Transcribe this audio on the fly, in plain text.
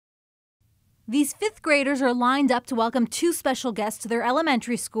These fifth graders are lined up to welcome two special guests to their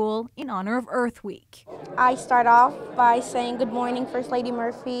elementary school in honor of Earth Week. I start off by saying good morning, First Lady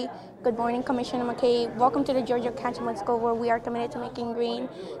Murphy. Good morning, Commissioner McKay. Welcome to the Georgia Cantonment School, where we are committed to making green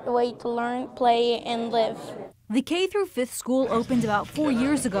the way to learn, play, and live. The K through 5th school opened about 4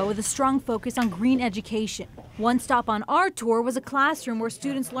 years ago with a strong focus on green education. One stop on our tour was a classroom where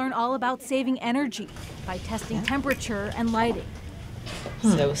students learn all about saving energy by testing temperature and lighting.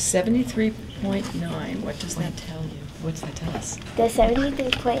 So 73.9, what does that tell you? What's that tell us? The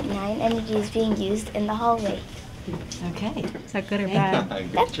 73.9 energy is being used in the hallway. Okay. Is that good or bad?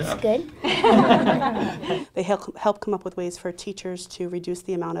 That's good. They help come up with ways for teachers to reduce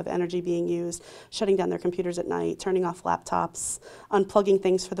the amount of energy being used, shutting down their computers at night, turning off laptops, unplugging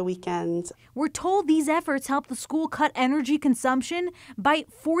things for the weekend. We're told these efforts help the school cut energy consumption by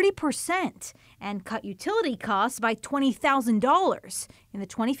 40% and cut utility costs by $20,000 in the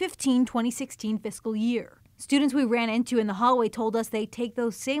 2015-2016 fiscal year. Students we ran into in the hallway told us they take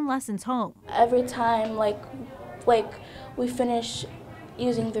those same lessons home. Every time, like we finish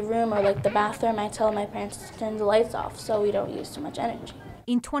using the room or the bathroom, I tell my parents to turn the lights off so we don't use too much energy.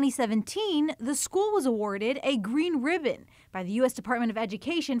 In 2017, the school was awarded a green ribbon by the U.S. Department of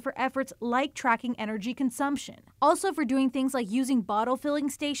Education for efforts like tracking energy consumption. Also for doing things like using bottle filling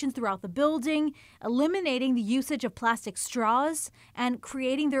stations throughout the building, eliminating the usage of plastic straws, and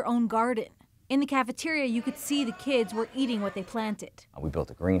creating their own garden. In the cafeteria, you could see the kids were eating what they planted. We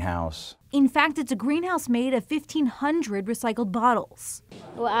built a greenhouse. In fact, it's a greenhouse made of 1,500 recycled bottles.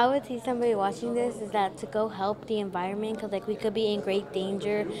 What I would teach somebody watching this is that to go help the environment, because we could be in great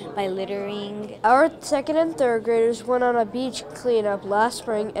danger by littering. Our second and third graders went on a beach cleanup last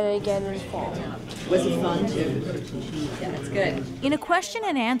spring and again in fall. Was it fun too? Yeah, that's good. In a question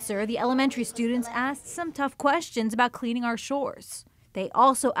and answer, the elementary students asked some tough questions about cleaning our shores. They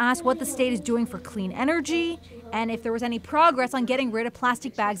also asked what the state is doing for clean energy and if there was any progress on getting rid of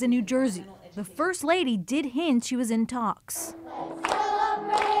plastic bags in New Jersey. The First Lady did hint she was in talks.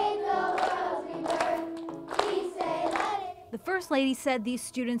 The First Lady said these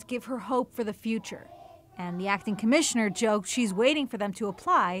students give her hope for the future. And the acting commissioner joked she's waiting for them to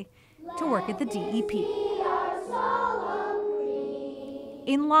apply to work at the DEP.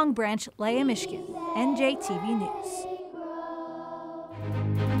 In Long Branch, Leah Mishkin, NJTV News.